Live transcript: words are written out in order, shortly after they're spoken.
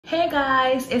Hey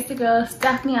guys, it's the girl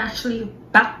Stephanee Ashlee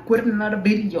back with another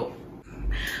video.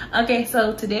 Okay,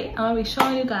 so today I'm gonna be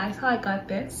showing you guys how I got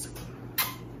this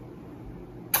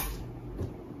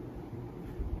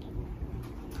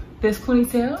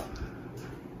ponytail.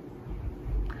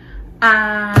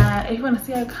 And if you want to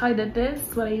see how I did this,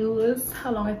 what I used,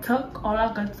 how long it took, all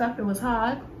that good stuff, it was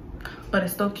hard, but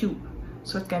it's still cute.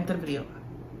 So let's get into the video.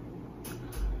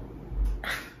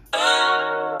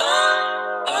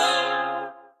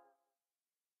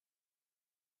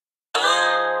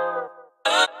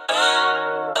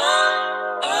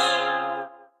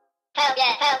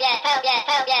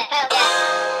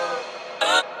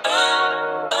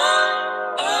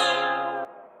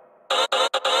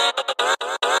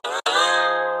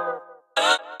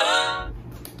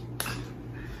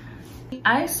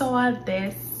 I saw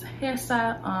this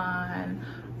hairstyle on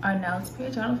Arnell's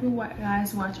page. I don't know if you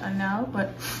guys watch Arnell,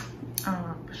 but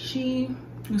she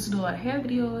used to do a lot of hair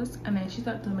videos, and then she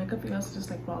started doing makeup videos, just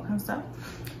like vlogs and stuff.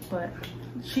 But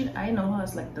I know her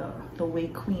as like the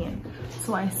wig queen.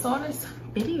 So I saw this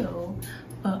video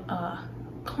of a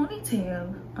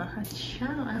ponytail on her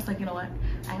channel. I was like, you know what?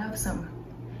 I have some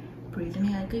braided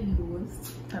hair I could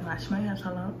use to match my hair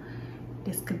color.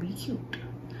 This could be cute.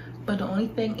 But the only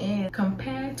thing is,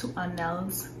 compared to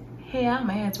Arnell's hair,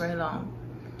 my hair is very long.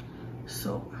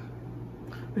 So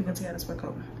we can see how this works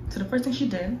out. So the first thing she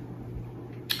did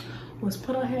was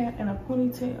put her hair in a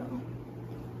ponytail.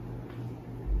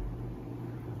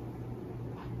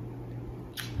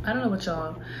 I don't know what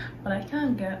y'all, but I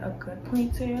can't get a good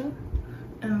ponytail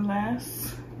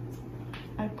unless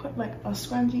I put like a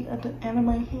scrunchie at the end of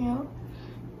my hair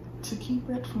to keep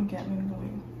it from getting in the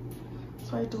way.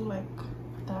 So I do like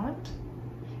that,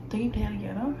 keep the hair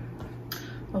together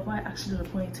before I actually do the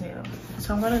ponytail.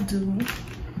 So I'm gonna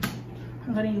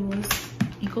use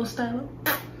Eco Styler.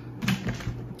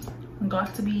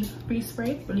 Got to be free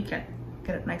spray, really get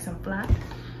it nice and flat.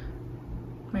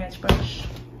 My edge brush,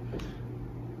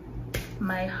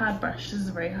 my hard brush, this is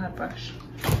a very hard brush,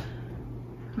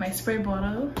 my spray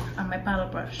bottle, and my paddle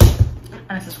brush,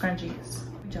 and it's a scrunchies,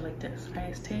 which I like this. I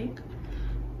just take,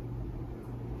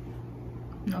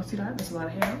 you know, see that? There's a lot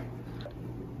of hair.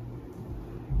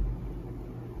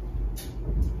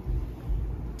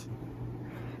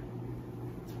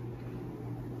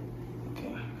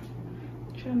 Okay,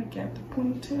 trying to get the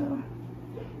ponytail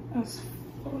as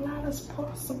flat as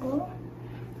possible.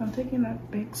 I'm taking that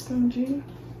big scrunchie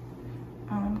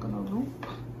and I'm gonna loop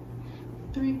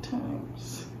 3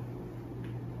 times.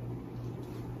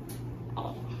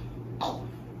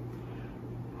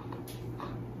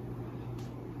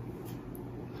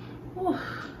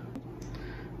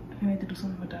 I need to do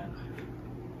something with that.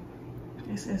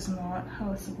 This is not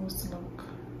how it's supposed to look.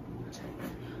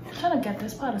 I'm trying to get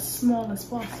this part as small as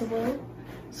possible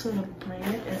so the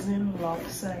braid isn't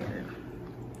lopsided.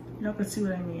 Y'all can see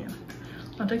what I mean.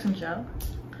 I'll take some gel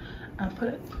and put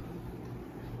it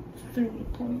through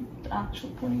the actual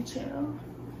ponytail.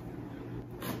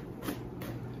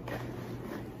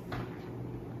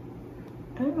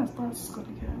 I think my spots is good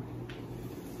again.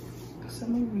 So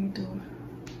let me redo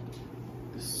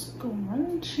the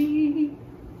scrunchie.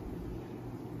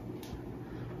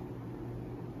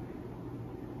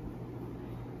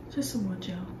 Just some more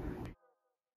gel.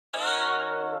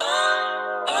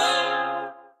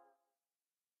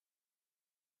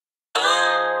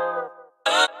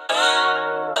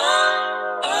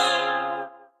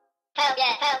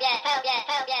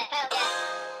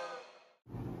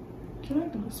 Can I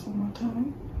do this one more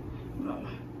time? No.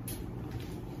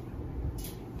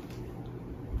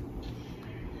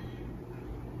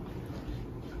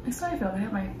 I'm sorry if I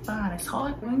have my fan. It's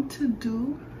hard. What I'm going to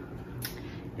do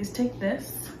is take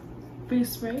this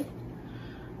face spray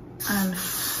and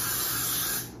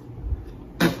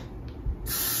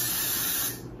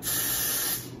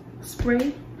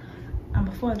spray, and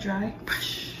before I dry,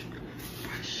 brush,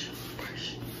 brush,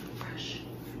 brush, brush,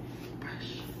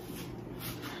 brush,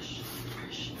 brush,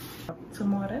 brush. Some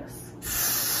more of this.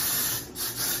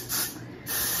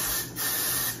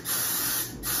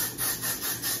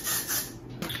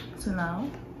 So now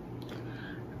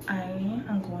I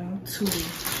am going to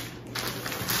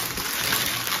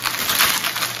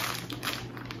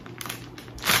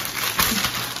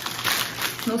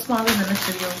no smiling in this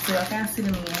video, so y'all can't see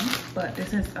the name, but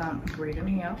this is braiding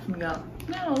hair from y'all.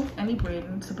 No, any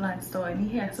braiding supply store, any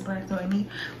hair supply store, any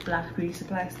black beauty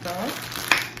supply store.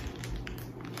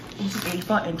 This is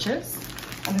 84 inches,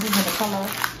 and this is in the color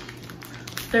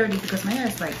 30 because my hair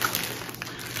is like,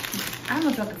 I don't know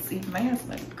if y'all can see, my hair is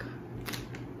like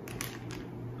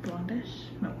blondish,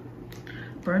 no,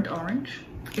 burnt orange.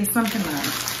 It's something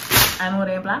like I know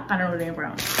they're black, I know they're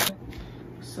brown.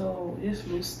 So just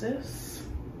loose this,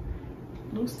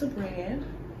 loose the braid.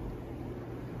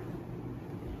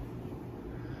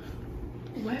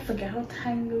 Oh, I forgot how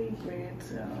tangly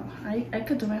braids are. I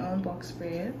could do my own box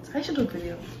braids. I should do a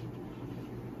video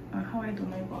on how I do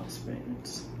my box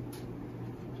braids.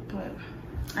 But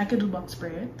I could do box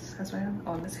braids. That's why I have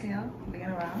all this hair laying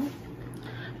around.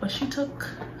 But she took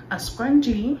a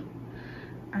scrunchie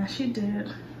and she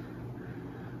did,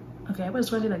 okay, but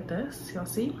it's really like this, you'll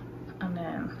see. And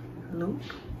then loop,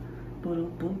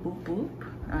 boop, boop, boop, boop,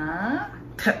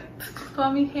 boop.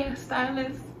 Call me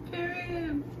hairstylist,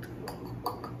 period.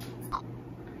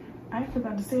 I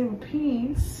forgot to save a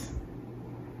piece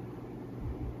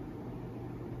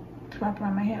to wrap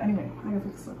around my hair. Anyway, I gotta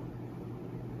fix it.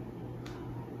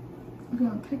 I'm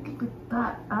gonna pick it with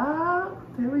that up.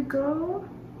 There we go.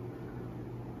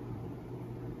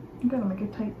 You gotta make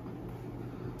it tight.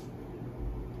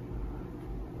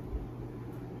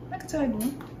 Make it tight,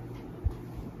 boo.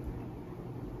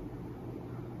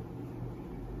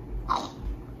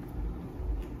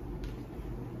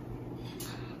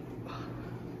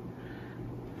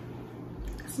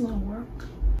 It's a lot of work.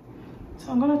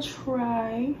 So I'm gonna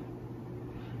try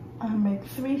and make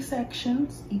 3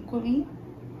 sections equally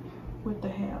with the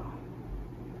hair.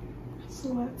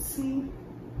 So let's see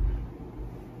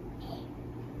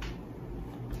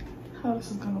how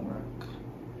this is gonna work.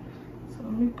 So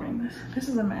let me bring this. This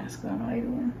is a mask. I don't know what I'm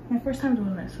doing. My first time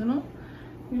doing this, you know?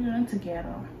 We're doing it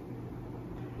together.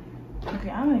 Okay,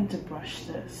 I'm gonna need to brush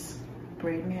this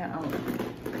braid me out.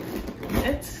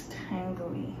 It's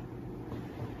tangly.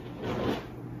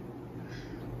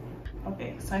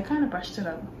 Okay, so I kind of brushed it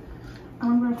out.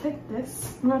 I'm gonna take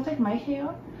this. I'm gonna take my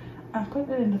hair and put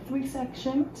it into 3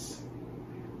 sections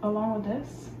along with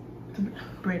this to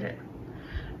braid it.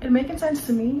 It's making sense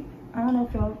to me. I don't know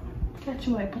if y'all catch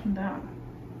what I put them down.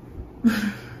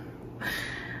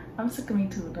 I'm sick of me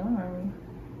too, don't worry.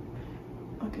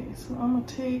 Okay, so I'm gonna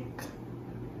take,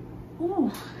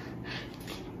 ooh.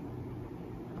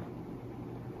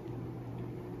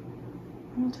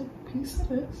 I'm gonna take a piece of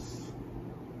this.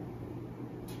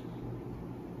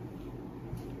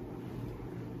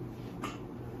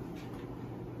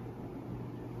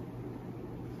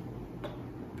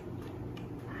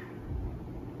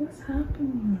 What's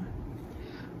happening?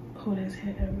 Oh, there's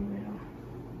hair everywhere.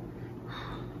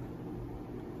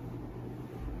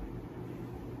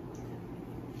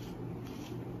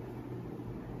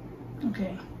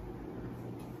 Okay,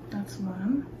 that's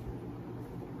one.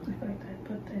 I feel like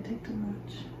I take too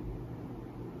much.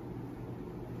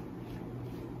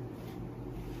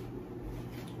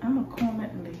 I'm gonna comb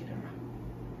it later.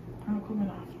 I'm gonna comb it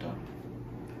after.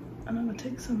 And I'm gonna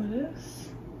take some of this.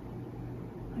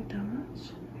 Like that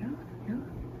much. Yeah.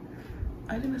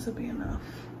 I think this will be enough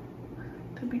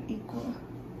to be equal.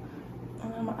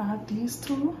 And I'm gonna add these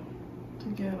 2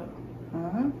 together.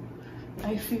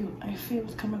 I feel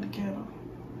it's coming together.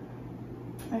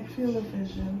 I feel the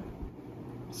vision.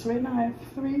 So right now I have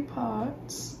 3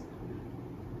 parts.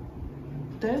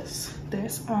 This,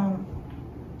 this. And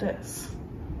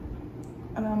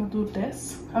I'm gonna do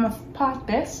this. I'm gonna part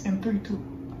this in 3 too.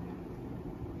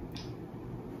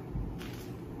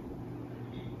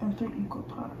 In 3 equal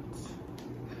parts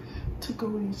to go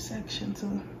with each section. So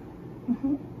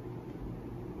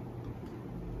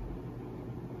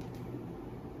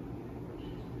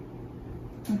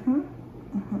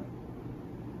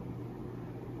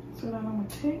so then I'm gonna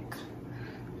take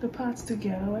the parts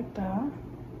together like that, and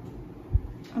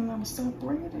I'm gonna start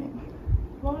braiding.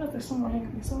 Lord, if there's someone here,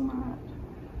 be so mad.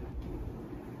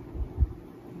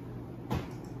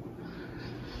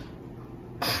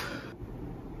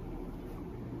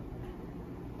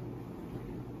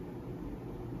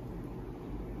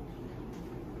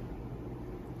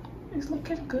 It's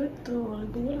looking good though,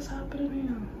 like, but what is happening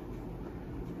here?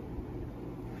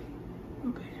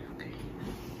 Okay.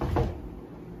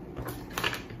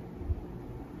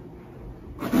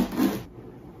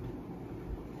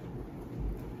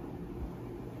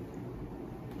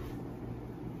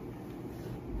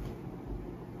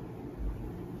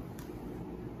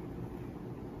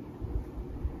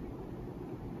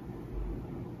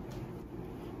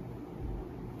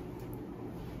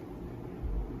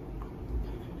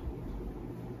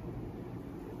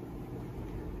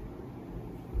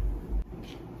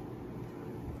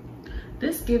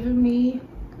 This giving me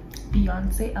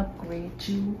Beyonce Upgrade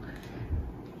You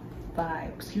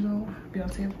vibes, you know,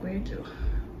 Beyonce Upgrade You.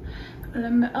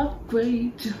 Let me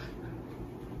upgrade you.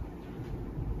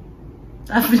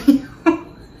 That video.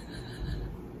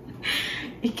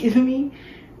 It gave me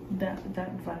that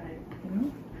vibe, you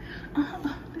know.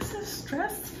 This is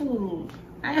stressful.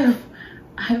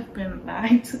 I've been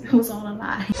lied to. It was all a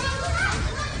lie.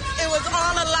 It was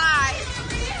all a lie.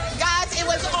 Guys, it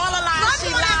was all a lie. She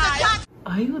lied.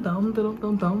 Are you dumb,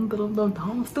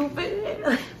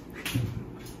 stupid?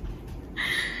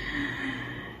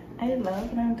 I love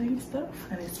when I'm doing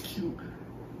stuff and it's cute.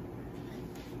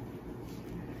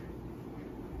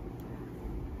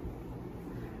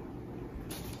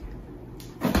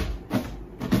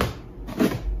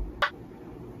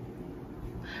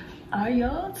 Are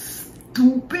y'all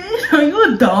stupid? Are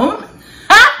you dumb?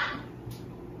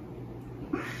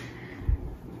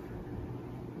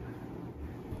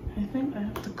 I think I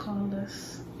have to call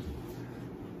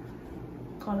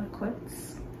it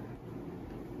quits.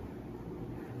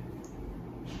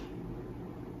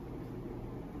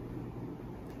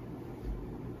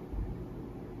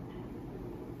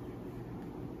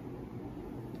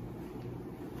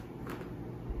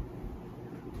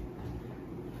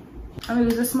 I'm gonna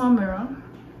use a small mirror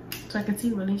so I can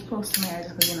see really close to my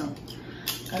eyes because, you know,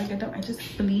 gotta get them edges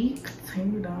bleak,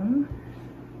 tiny down.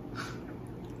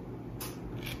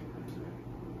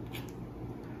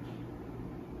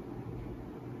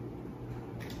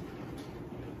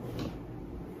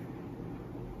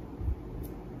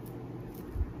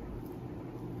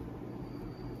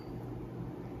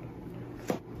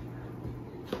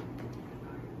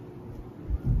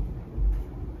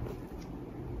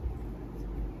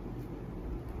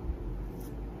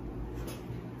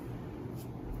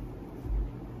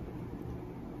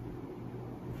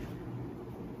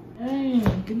 Hey,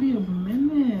 give me a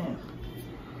minute.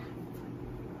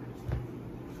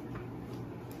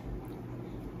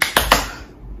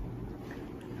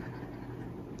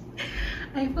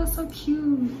 I feel so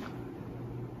cute.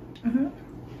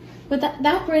 But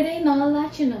that braided and all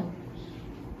that, you know.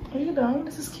 Are you dumb?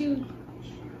 This is cute.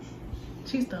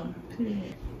 She's dumb.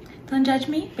 Period. Don't judge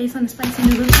me based on the spicy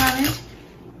noodle challenge.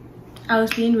 I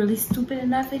was being really stupid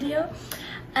in that video.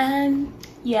 And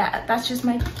yeah, that's just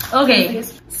my okay.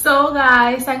 So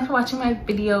guys, thanks for watching my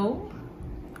video.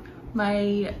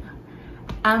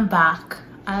 I'm back.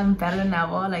 I'm better than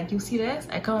ever. Like, you see this?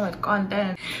 I come with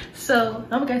content. So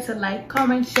don't forget to like,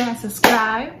 comment, share, and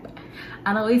subscribe.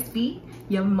 And always be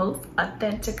your most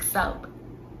authentic self.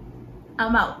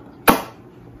 I'm out.